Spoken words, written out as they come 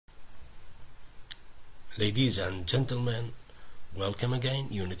Ladies and gentlemen, welcome again.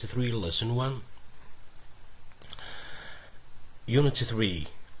 Unit 3, Lesson 1. Unit 3.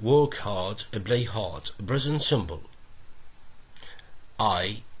 Work hard, play hard. Present simple.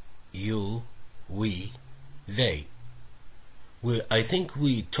 I, you, we, they. I think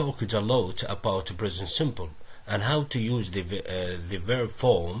we talked a lot about present simple and how to use the verb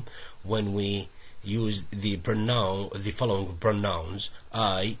form when we use the following pronouns: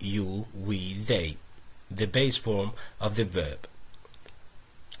 I, you, we, they, the base form of the verb.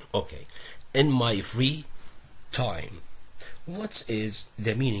 Okay, in my free time. What is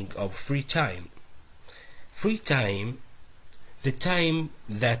the meaning of free time? Free time, the time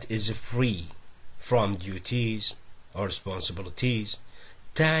that is free from duties or responsibilities,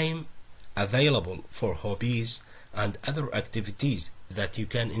 time available for hobbies and other activities that you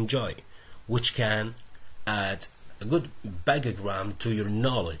can enjoy, which can add a good background to your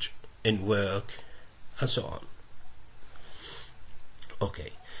knowledge in work and so on.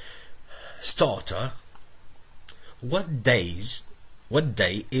 Okay, starter. What day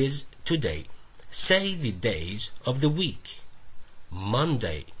is today? Say the days of the week: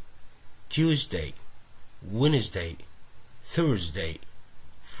 Monday, Tuesday, Wednesday, Thursday,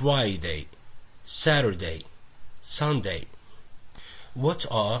 Friday, Saturday, Sunday. What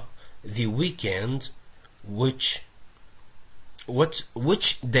are the weekend? Which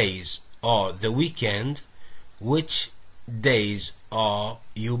days are the weekend? Which days are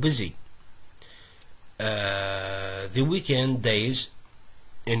you busy? The weekend days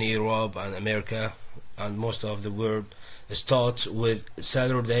in Europe and America and most of the world starts with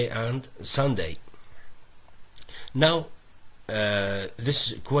Saturday and Sunday. Now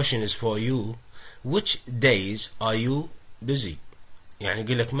this question is for you. Which days are you busy؟ يعني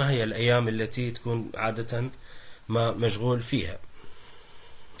يقول لك ما هي الأيام التي تكون عادة ما مشغول فيها.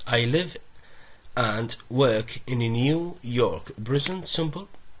 I live and work in New York. Present simple.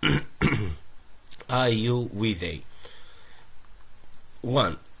 I, you, we, they.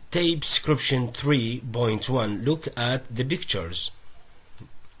 1. Tape description 3.1. Look at the pictures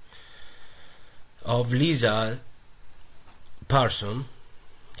of Lisa Parson.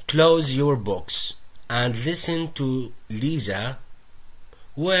 Close your books and listen to Lisa.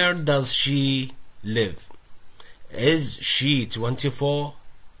 Where does she live? Is she 24,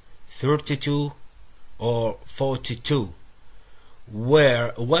 32, or 42?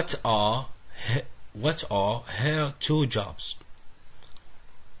 What are her two jobs?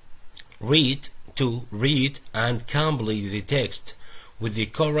 Read and complete the text with the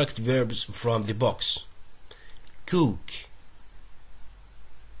correct verbs from the box. Cook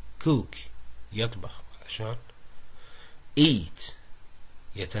يطبخ عشان. Eat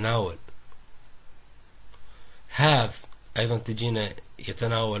يتناول. Have أيضا تجينا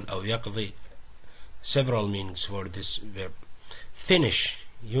يتناول أو يقضي. Several meanings for this verb. Finish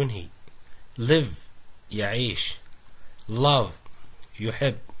ينهي. Live يعيش. Love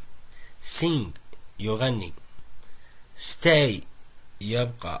يحب. Sing يغني. Stay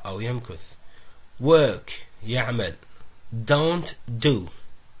يبقى أو يمكث. Work يعمل. Don't do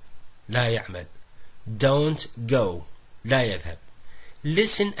لا يعمل. Don't go لا يذهب.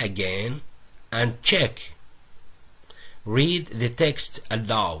 Listen again and check. Read the text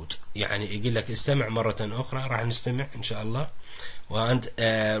aloud. يعني يقول لك استمع مرة أخرى. راح نستمع إن شاء الله. and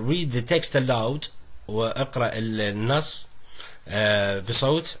read the text aloud واقرأ النص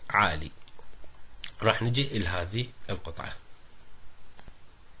بصوت عالي. راح نجي إلى هذه القطعة.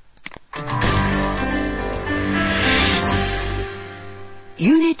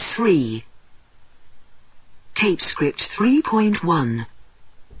 Unit 3. Tape script 3.1.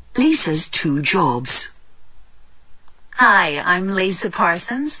 Lisa's two jobs. Hi, I'm Lisa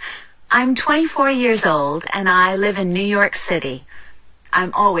Parsons. I'm 24 years old and I live in New York City.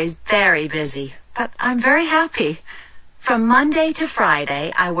 I'm always very busy, but I'm very happy. From Monday to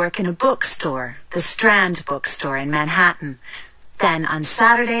Friday, I work in a bookstore, the Strand Bookstore in Manhattan. Then on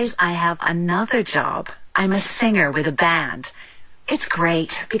Saturdays, I have another job. I'm a singer with a band. It's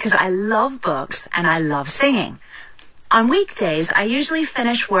great because I love books and I love singing. On weekdays, I usually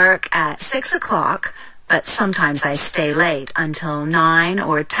finish work at 6 o'clock, but sometimes I stay late until 9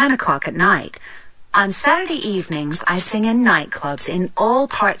 or 10 o'clock at night. On Saturday evenings, I sing in nightclubs in all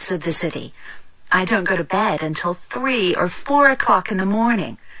parts of the city. I don't go to bed until 3 or 4 o'clock in the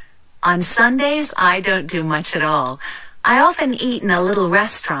morning. On Sundays, I don't do much at all. I often eat in a little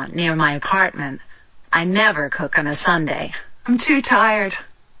restaurant near my apartment. I never cook on a Sunday. I'm too tired.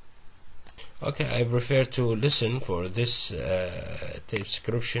 Okay, I prefer to listen for this tape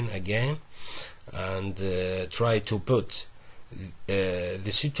description again and try to put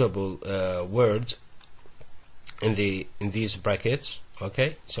the suitable words in these brackets.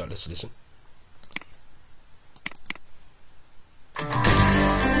 Okay, so let's listen.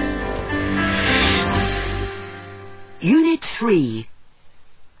 Unit 3.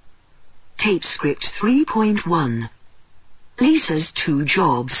 Tape script 3.1. Lisa's two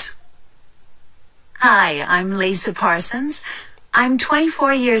jobs. Hi, I'm Lisa Parsons. I'm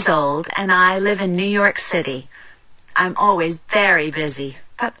 24 years old and I live in New York City. I'm always very busy,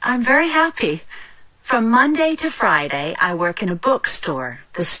 but I'm very happy. From Monday to Friday, I work in a bookstore,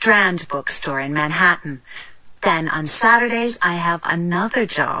 the Strand Bookstore in Manhattan. Then on Saturdays, I have another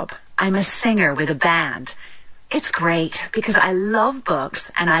job. I'm a singer with a band. It's great because I love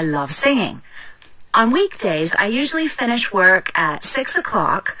books and I love singing. On weekdays, I usually finish work at 6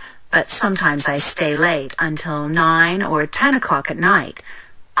 o'clock, but sometimes I stay late until 9 or 10 o'clock at night.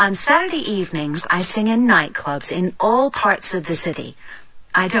 On Saturday evenings, I sing in nightclubs in all parts of the city.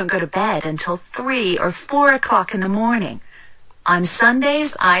 I don't go to bed until 3 or 4 o'clock in the morning. On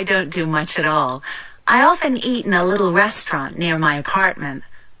Sundays, I don't do much at all. I often eat in a little restaurant near my apartment.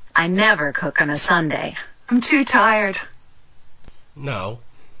 I never cook on a Sunday. I'm too tired. Now,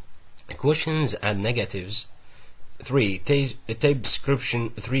 questions and negatives. 3. Tape description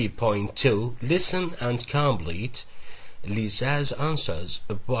 3.2. Listen and complete Lisa's answers.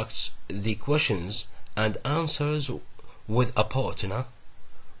 Box the questions and answers with a partner.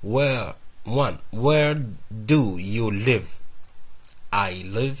 Where do you live? I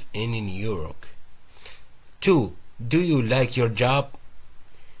live in New York. 2. Do you like your job?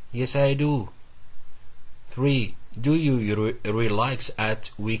 Yes, I do. 3. Do you relax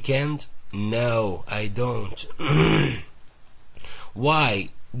at weekend? No, I don't. Why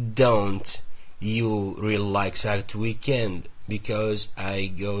don't you relax at weekend? Because I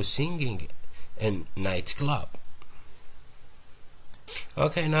go singing in nightclub.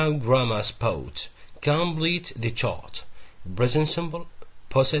 Okay, now grammar spot. Complete the chart. Present simple,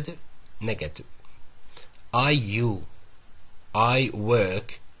 positive, negative. You. I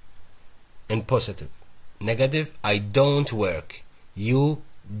work in positive. Negative, I don't work. You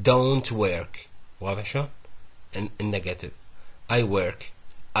don't work. واضح شلون؟ in negative. I work.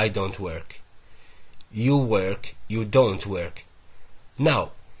 I don't work. You work. You don't work.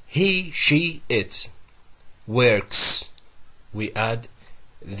 Now, he, she, it works. We add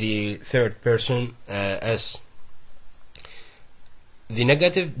the third person s. The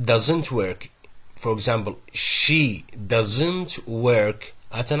negative doesn't work. For example, she doesn't work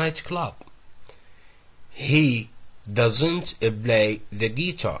at a nightclub. He doesn't play the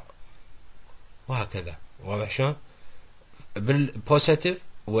guitar. وهكذا. واضح شلون؟ بالpositive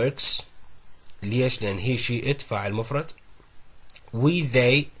works. ليش؟ لأن he, she, it فاعل مفرد. We,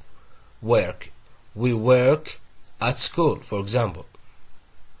 they work. We work at school, for example.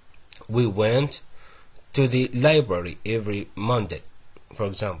 We went to the library every Monday, for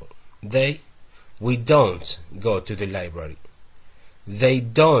example. We don't go to the library. They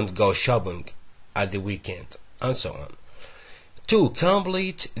don't go shopping at the weekend, and so on. 2.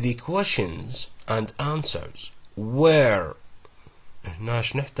 Complete the questions and answers. Where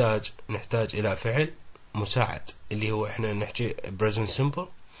هناش نحتاج إلى فعل مساعد اللي هو إحنا نحكي present simple.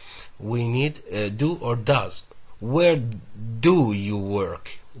 We need do or does. Where do you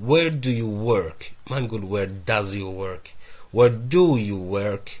work? Where do you work? ما نقول where does you work. Where do you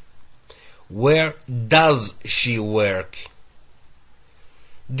work? Where does she work?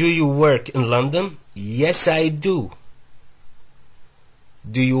 Do you work in London? Yes, I do.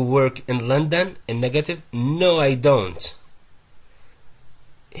 Do you work in London? In negative? No, I don't.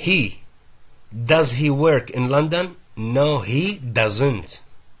 Does he work in London? No, he doesn't.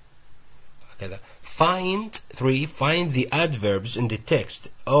 Okay. 3. Find the adverbs in the text.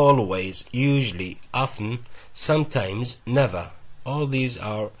 Always, usually, often, sometimes, never. All these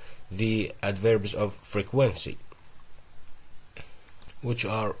are the adverbs of frequency, which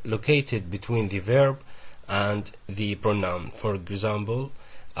are located between the verb and the pronoun. For example,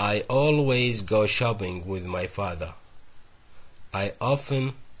 I always go shopping with my father. I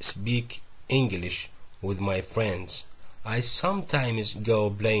often speak English with my friends. I sometimes go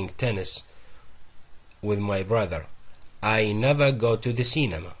playing tennis with my brother. I never go to the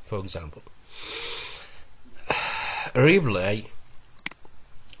cinema, for example. Reply.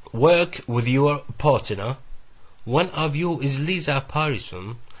 Work with your partner. One of you is Lisa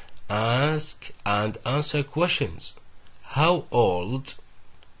Parsons. Ask and answer questions. How old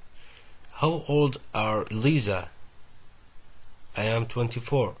are Lisa? I am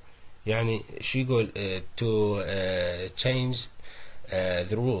 24. يعني شو يقول to change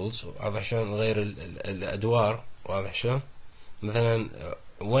the rules. واضح شلون؟ غير الأدوار. واضح شلون؟ مثلا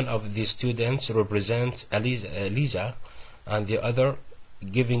one of the students represents Lisa, and the other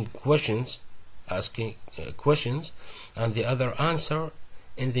giving questions, asking questions, and the other answer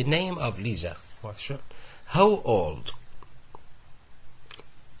in the name of Lisa. How old?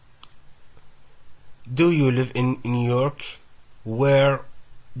 Do you live in New York? Where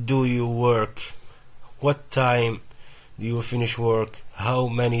do you work? What time do you finish work? How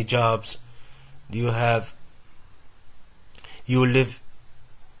many jobs do you have? You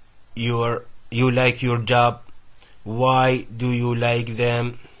like your job? Why do you like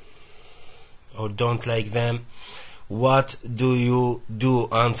them or don't like them? What do you do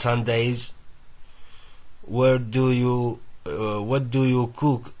on Sundays? What do you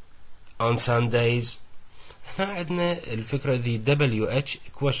cook on Sundays? هنا عندنا الفكرة ذي WH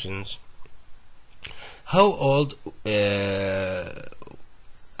questions. How old?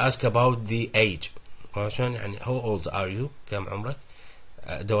 Ask about the age. عشان يعني how old are you? كم عمرك؟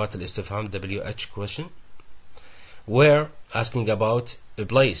 أدوات الاستفهام WH question. Where? Asking about a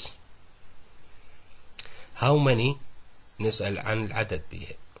place. How many? نسأل عن العدد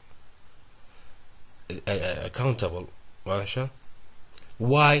به. Countable. عشان.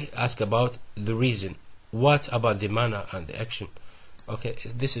 Why? Ask about the reason. What about the manner and the action? Okay,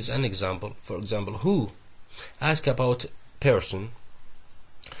 this is an example. For example, who? Ask about person.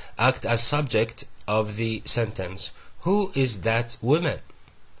 Act as subject of the sentence. Who is that woman?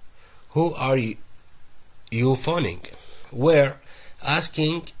 Who are you phoning? Where?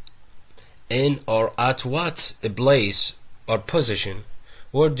 Asking in or at what place or position.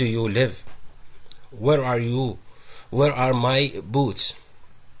 Where do you live? Where are you? Where are my boots?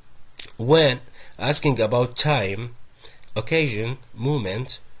 When? Asking about time, occasion,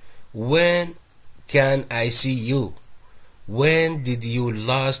 moment. When can I see you? When did you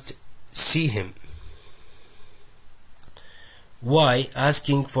last see him? Why?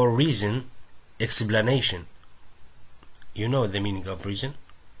 Asking for reason, explanation. You know the meaning of reason?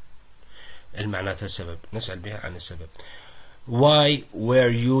 المعنات السبب. نسأل بها عن السبب. Why were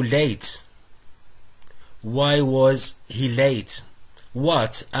you late? Why was he late?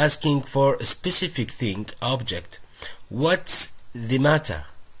 What? Asking for a specific thing, object. What's the matter?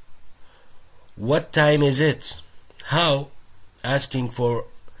 What time is it? How? Asking for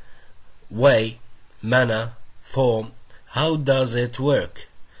way, manner, form. How does it work?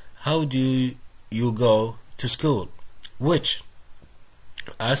 How do you go to school? Which?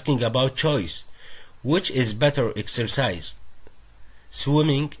 Asking about choice. Which is better exercise?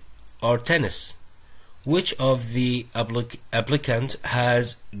 Swimming or tennis? Which of the applicant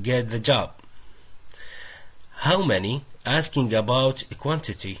has get the job? How many? Asking about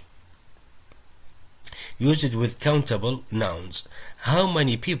quantity. Used with countable nouns. How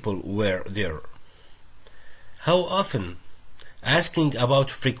many people were there? How often? Asking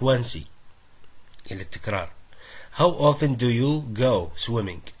about frequency. التكرار. How often do you go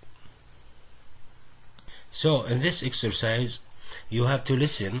swimming? So in this exercise you have to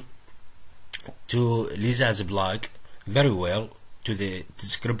listen to Lisa's blog very well, to the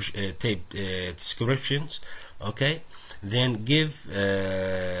descriptions, okay? Then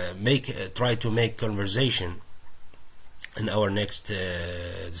try to make conversation in our next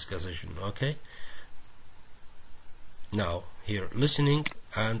discussion, okay? Now here listening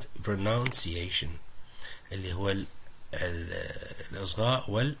and pronunciation اللي هو الإصغاء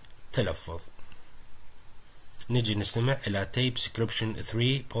والتلفظ. نجي نستمع إلى tape description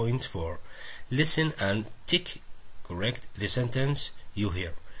 3.4. Listen and tick correct the sentence you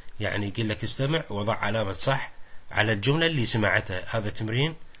hear. يعني يقول لك استمع وضع علامة صح على الجملة اللي سمعتها. هذا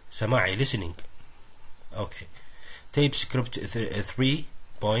تمرين سماعي listening. Okay. Tape script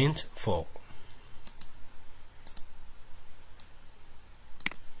 3.4.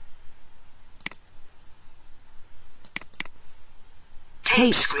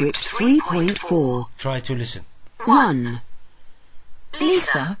 Tape script 3.4. Try to listen. 1.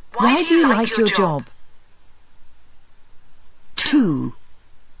 Lisa, why do you like your job? 2.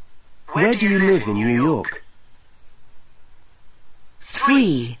 Where do you live in New York?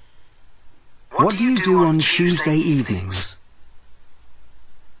 3. What do you do on Tuesday evenings?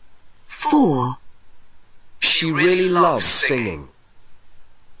 4. She really loves singing.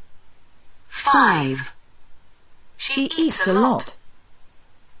 5. She eats a lot.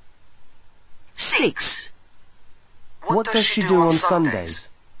 6. What does she do on Sundays?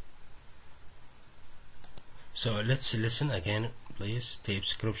 So let's listen again, please. Tape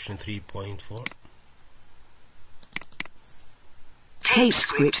description 3.4. Tape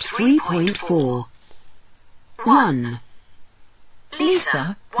script 3.4. 1.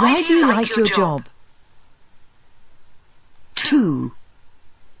 Lisa, why do you like your job? 2.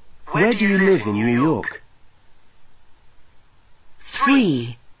 Where do you live in New York?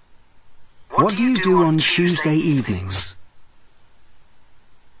 3. What do you do on Tuesday evenings?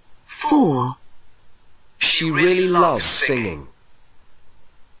 4. She really loves singing.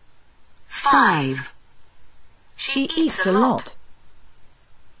 5. She eats a lot.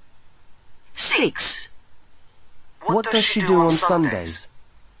 6. What does she do on Sundays?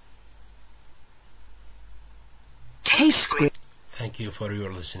 Tape script. Thank you for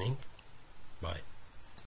your listening. Bye.